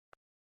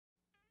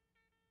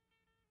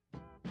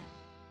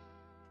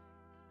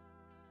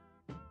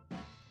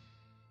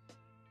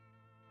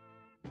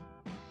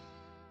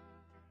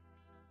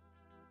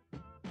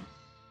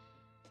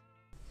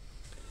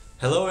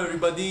Hello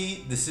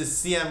everybody, this is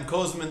CM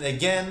Kosemen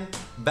again,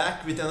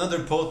 back with another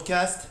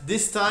podcast,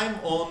 this time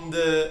on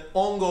the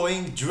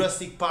ongoing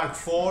Jurassic Park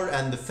 4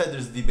 and the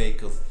feathers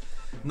debacle.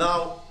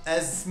 Now,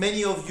 as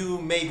many of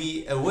you may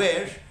be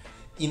aware,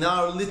 in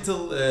our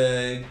little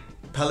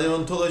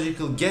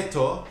paleontological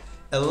ghetto,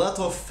 a lot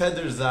of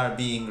feathers are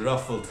being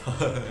ruffled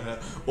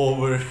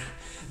over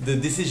the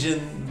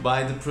decision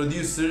by the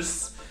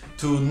producers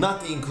to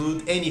not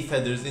include any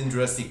feathers in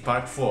Jurassic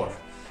Park 4.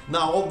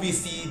 Now,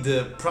 obviously,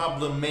 the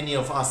problem many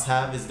of us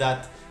have is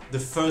that the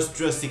first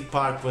Jurassic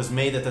Park was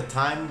made at a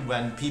time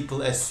when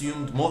people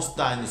assumed most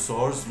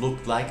dinosaurs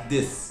looked like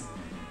this.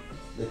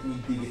 Let me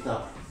dig it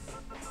up.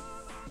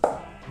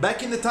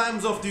 Back in the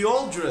times of the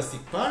old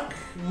Jurassic Park,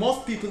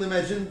 most people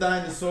imagined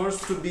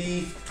dinosaurs to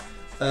be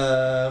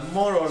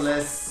more or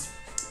less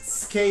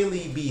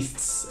scaly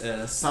beasts.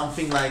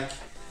 Something like,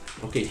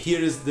 okay, here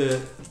is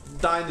the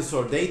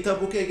dinosaur data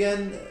book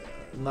again.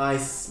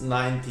 Nice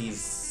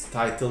 90s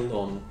title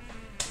on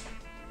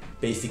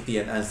basically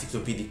an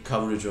encyclopedic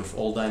coverage of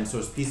all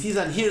dinosaur species,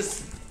 and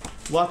here's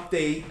what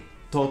they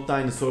thought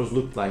dinosaurs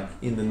looked like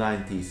in the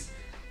 90s.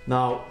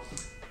 Now,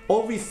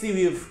 obviously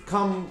we've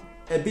come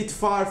a bit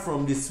far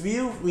from this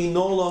view. We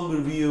no longer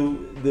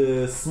view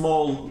the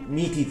small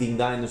meat-eating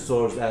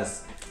dinosaurs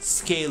as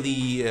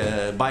scaly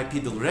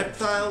bipedal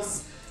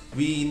reptiles.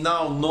 We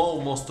now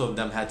know most of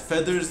them had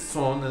feathers,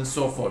 so on and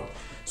so forth.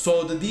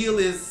 So the deal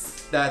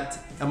is that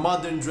a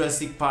modern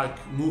Jurassic Park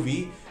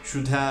movie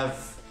should have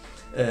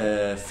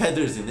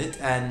feathers in it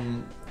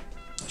and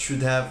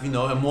should have,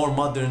 a more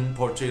modern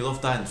portrayal of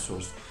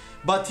dinosaurs.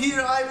 But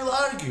here I will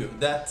argue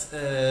that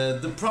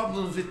the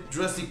problems with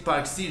Jurassic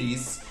Park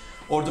series,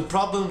 or the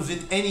problems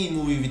with any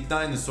movie with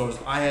dinosaurs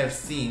I have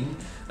seen,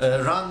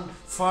 run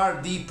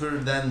far deeper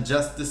than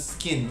just the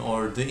skin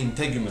or the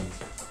integument.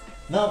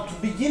 Now, to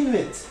begin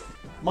with,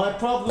 my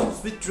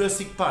problems with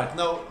Jurassic Park.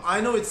 Now,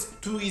 I know it's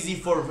too easy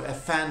for a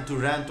fan to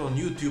rant on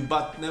YouTube,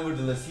 but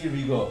nevertheless, here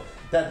we go.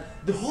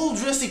 That the whole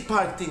Jurassic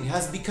Park thing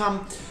has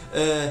become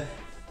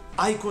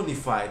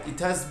iconified. It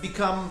has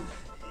become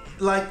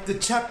like the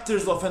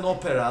chapters of an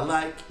opera.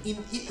 Like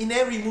in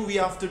every movie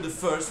after the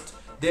first,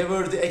 there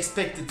were the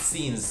expected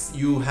scenes.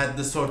 You had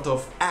the sort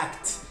of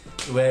act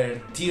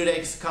where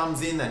T-Rex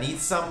comes in and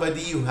eats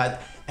somebody. You had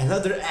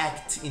another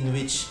act in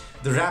which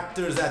the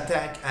raptors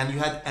attack, and you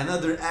had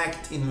another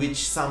act in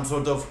which some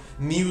sort of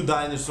new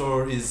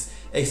dinosaur is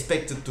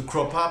expected to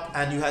crop up,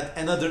 and you had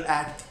another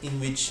act in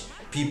which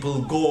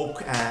people go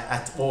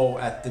at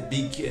the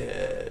big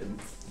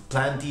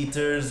plant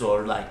eaters,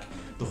 or like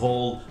the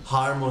whole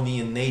harmony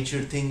and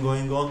nature thing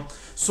going on.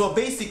 So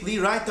basically,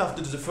 right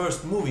after the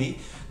first movie,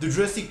 the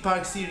Jurassic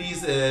Park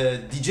series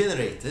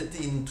degenerated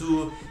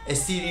into a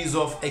series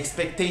of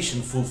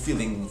expectation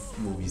fulfilling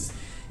movies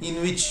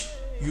in which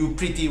you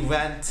pretty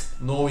went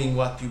knowing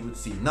what you would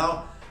see.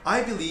 Now,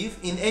 I believe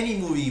in any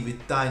movie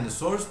with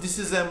dinosaurs, this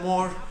is a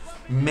more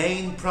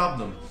main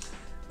problem.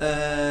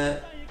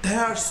 There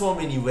are so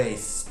many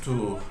ways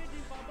to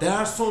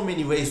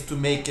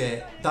make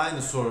a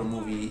dinosaur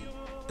movie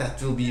that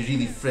will be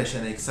really fresh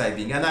and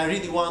exciting, and I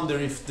really wonder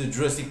if the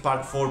Jurassic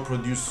Park 4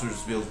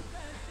 producers will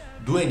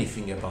do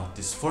anything about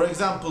this. For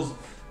example,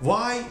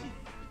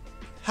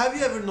 have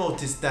you ever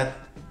noticed that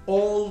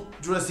all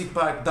Jurassic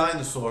Park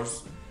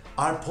dinosaurs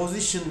are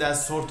positioned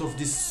as sort of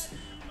this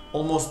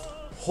almost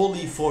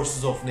holy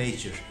forces of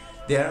nature?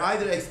 They are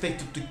either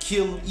expected to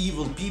kill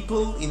evil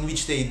people, in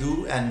which they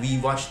do, and we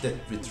watch that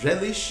with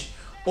relish,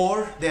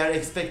 or they are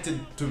expected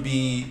to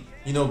be,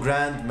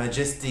 grand,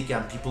 majestic,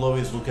 and people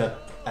always look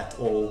at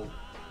all,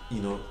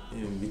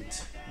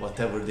 with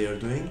whatever they are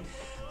doing.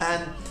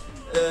 And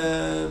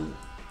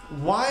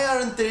why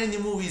aren't there any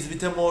movies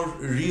with a more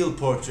real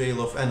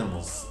portrayal of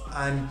animals?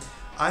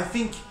 I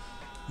think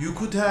you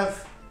could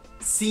have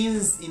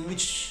scenes in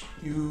which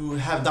you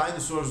have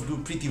dinosaurs do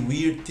pretty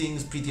weird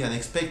things, pretty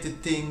unexpected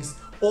things,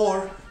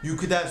 or you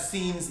could have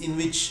scenes in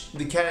which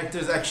the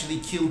characters actually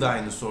kill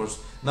dinosaurs.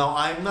 Now,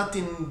 I'm not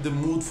in the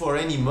mood for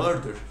any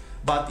murder,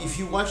 but if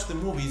you watch the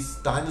movies,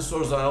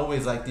 dinosaurs are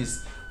always like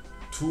these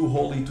too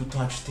holy to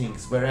touch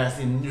things, whereas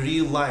in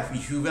real life,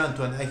 if you went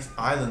to an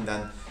island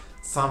and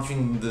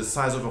something the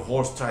size of a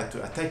horse tried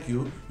to attack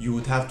you, you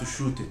would have to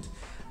shoot it.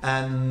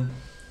 And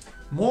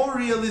more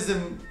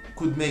realism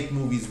could make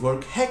movies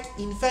work. Heck,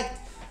 in fact,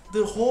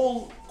 the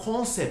whole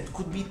concept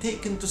could be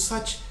taken to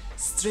such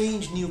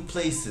strange new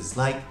places.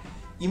 Like,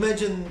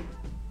 imagine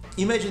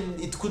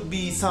it could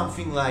be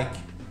something like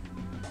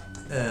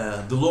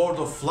The Lord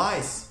of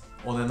Flies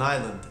on an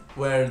island,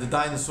 where the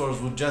dinosaurs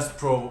would just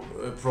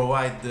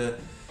provide the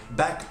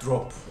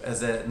backdrop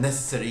as a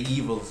necessary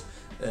evil,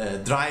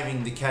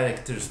 driving the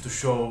characters to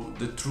show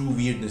the true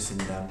weirdness in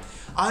them.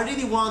 I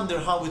really wonder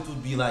how it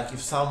would be like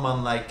if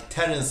someone like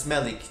Terrence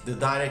Malick, the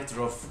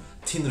director of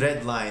Thin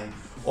Red Line,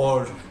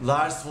 or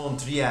Lars von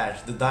Trier,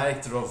 the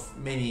director of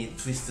many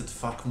twisted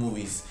fuck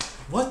movies,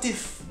 what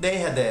if they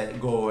had a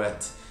go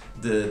at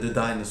the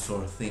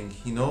dinosaur thing,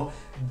 you know.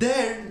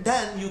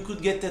 Then you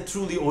could get a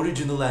truly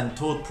original and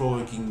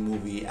thought-provoking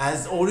movie,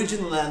 as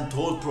original and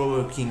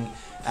thought-provoking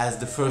as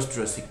the first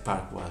Jurassic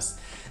Park was.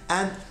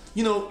 And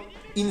you know,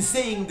 in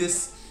saying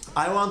this,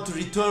 I want to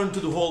return to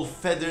the whole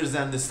feathers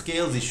and the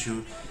scales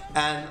issue,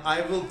 and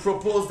I will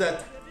propose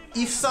that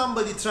if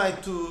somebody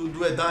tried to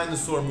do a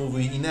dinosaur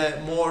movie in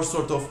a more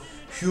sort of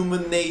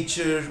human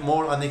nature,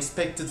 more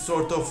unexpected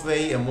sort of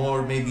way, a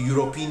more maybe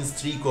European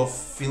streak of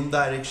film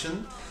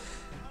direction,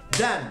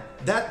 then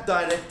that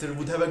director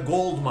would have a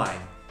gold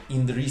mine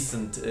in the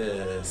recent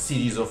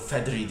series of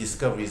feathery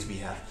discoveries we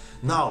have.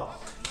 Now,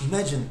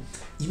 imagine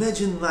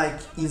like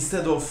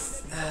instead of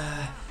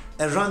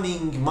a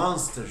running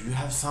monster, you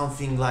have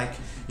something like,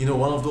 you know,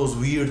 one of those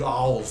weird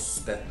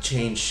owls that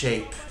change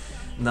shape.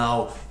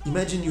 Now,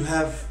 imagine you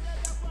have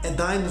a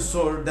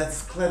dinosaur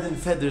that's clad in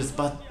feathers,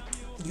 but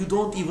you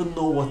don't even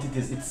know what it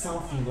is. It's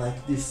something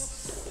like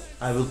this.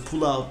 I will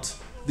pull out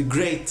the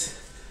great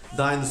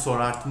Dinosaur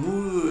Art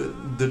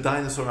the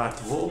Dinosaur Art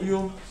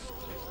volume.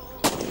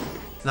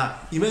 Now,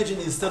 imagine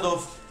instead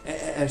of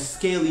a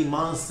scaly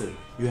monster,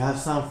 you have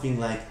something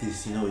like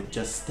this, you know, it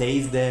just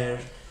stays there,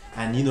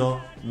 and you know,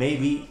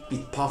 maybe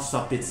it puffs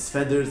up its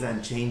feathers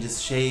and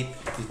changes shape.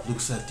 It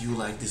looks at you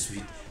like this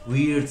with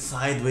weird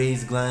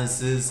sideways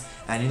glances,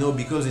 and you know,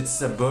 because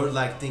it's a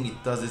bird-like thing,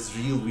 it does this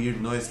real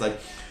weird noise like,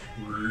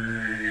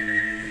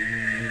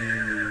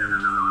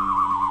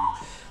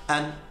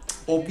 and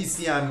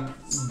obviously I'm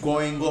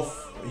going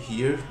off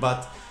here,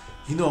 but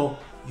you know,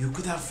 you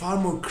could have far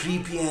more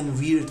creepy and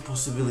weird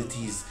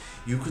possibilities.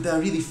 You could have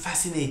really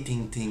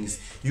fascinating things.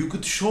 You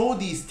could show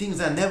these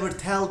things and never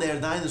tell they're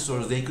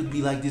dinosaurs. They could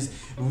be like these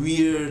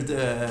weird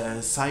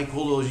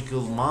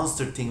psychological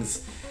monster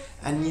things,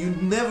 and you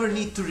never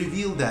need to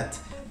reveal that,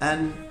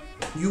 and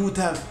you would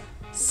have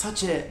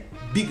such a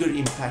bigger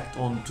impact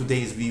on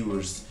today's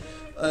viewers.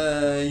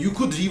 You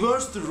could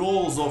reverse the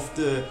roles of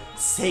the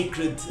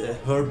sacred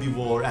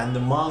herbivore and the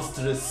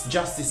monstrous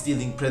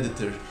justice-stealing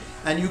predator,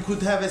 and you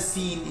could have a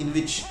scene in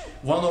which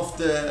one of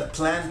the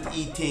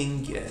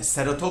plant-eating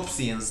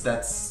ceratopsians,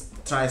 that's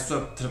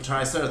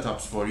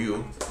Triceratops for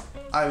you.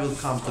 I will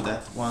come to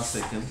that, 1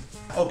 second.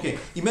 Okay,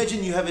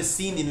 imagine you have a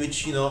scene in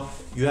which, you know,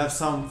 you have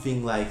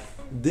something like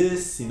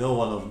this, you know,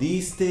 one of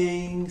these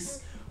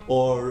things,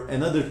 or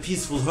another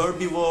peaceful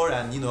herbivore,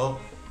 and you know,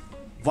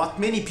 what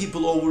many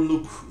people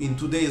overlook in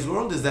today's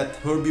world is that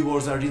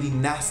herbivores are really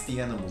nasty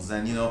animals,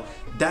 and you know,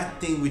 that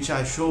thing which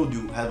I showed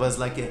you was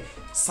like a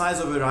size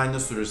of a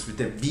rhinoceros with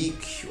a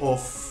beak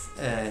of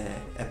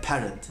a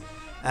parrot,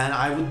 and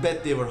I would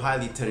bet they were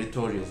highly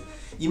territorial.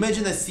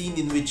 Imagine a scene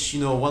in which,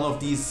 you know, one of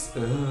these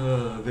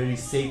very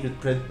sacred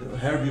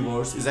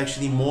herbivores is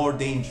actually more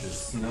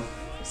dangerous, you know,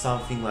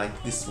 something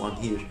like this one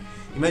here.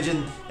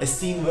 Imagine a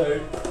scene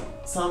where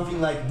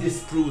something like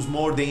this proves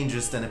more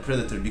dangerous than a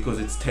predator because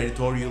it's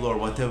territorial or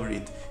whatever.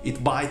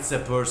 It bites a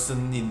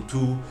person in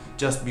two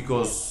just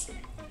because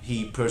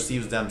he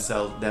perceives them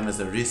as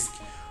a risk,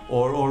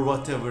 or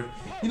whatever.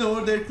 You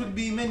know, there could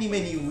be many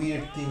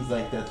weird things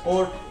like that.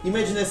 Or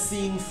imagine a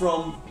scene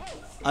from,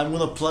 I'm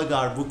gonna plug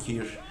our book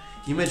here.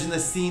 Imagine a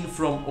scene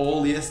from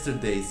All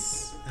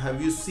Yesterdays.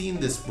 Have you seen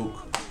this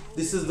book?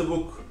 This is the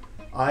book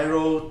I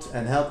wrote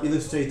and helped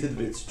illustrated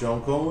with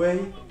John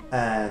Conway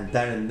and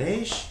Darren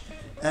Naish,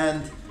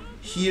 and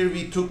here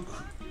we took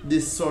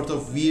this sort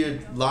of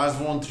weird Lars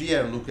von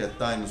Trier look at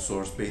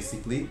dinosaurs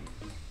basically,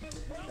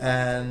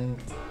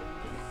 and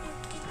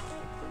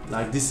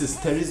like this is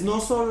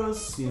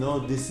Therizinosaurus, you know,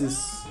 this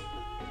is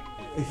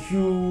a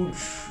huge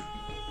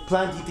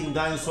plant-eating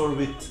dinosaur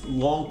with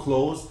long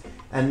claws,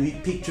 and we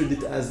pictured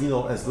it as, you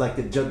know, as like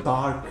a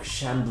dark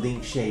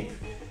shambling shape.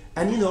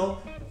 And you know,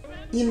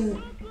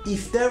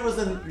 if there was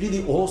a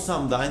really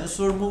awesome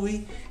dinosaur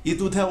movie,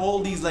 it would have all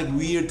these like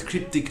weird,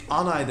 cryptic,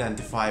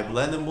 unidentifiable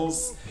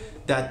animals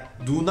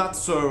that do not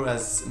serve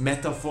as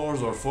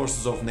metaphors or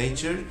forces of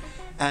nature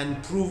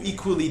and prove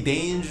equally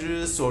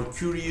dangerous or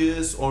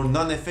curious or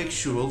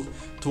non-effectual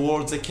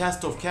towards a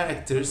cast of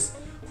characters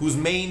whose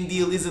main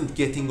deal isn't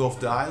getting off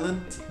the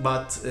island,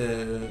 but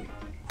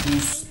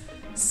whose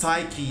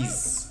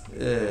psyches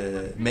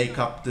make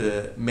up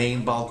the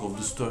main bulk of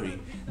the story.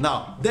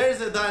 Now,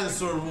 there's a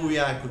dinosaur movie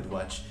I could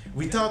watch.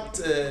 Without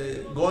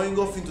going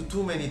off into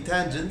too many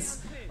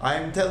tangents,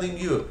 I'm telling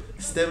you,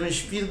 Steven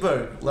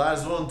Spielberg,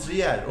 Lars von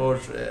Trier, or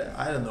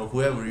I don't know,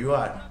 whoever you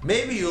are,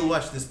 maybe you'll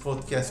watch this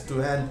podcast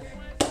too, and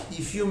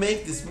if you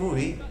make this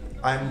movie,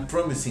 I'm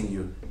promising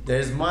you,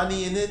 there's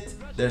money in it,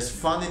 there's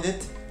fun in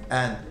it,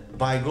 and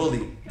by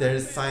golly,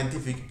 there's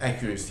scientific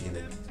accuracy in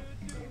it.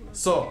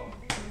 So,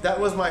 that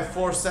was my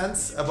 4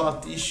 cents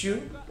about the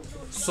issue.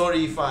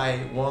 Sorry if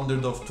I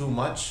wandered off too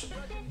much,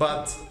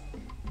 but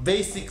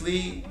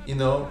basically, you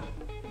know,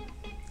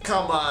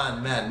 come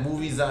on, man,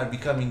 movies are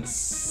becoming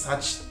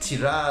such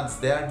tirades,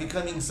 they are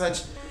becoming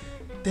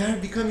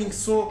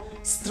so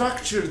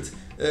structured.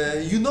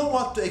 You know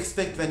what to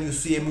expect when you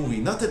see a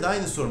movie, not a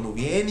dinosaur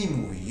movie, any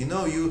movie. You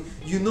know,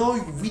 you know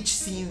which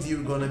scenes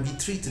you're gonna be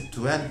treated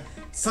to, and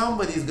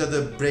somebody's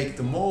gotta break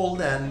the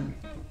mold, and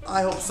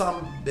I hope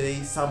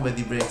someday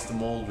somebody breaks the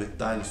mold with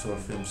dinosaur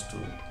films too.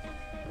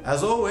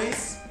 As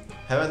always,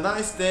 have a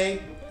nice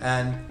day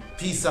and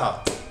peace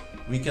out.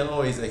 We can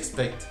always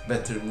expect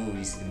better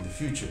movies in the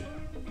future.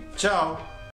 Ciao!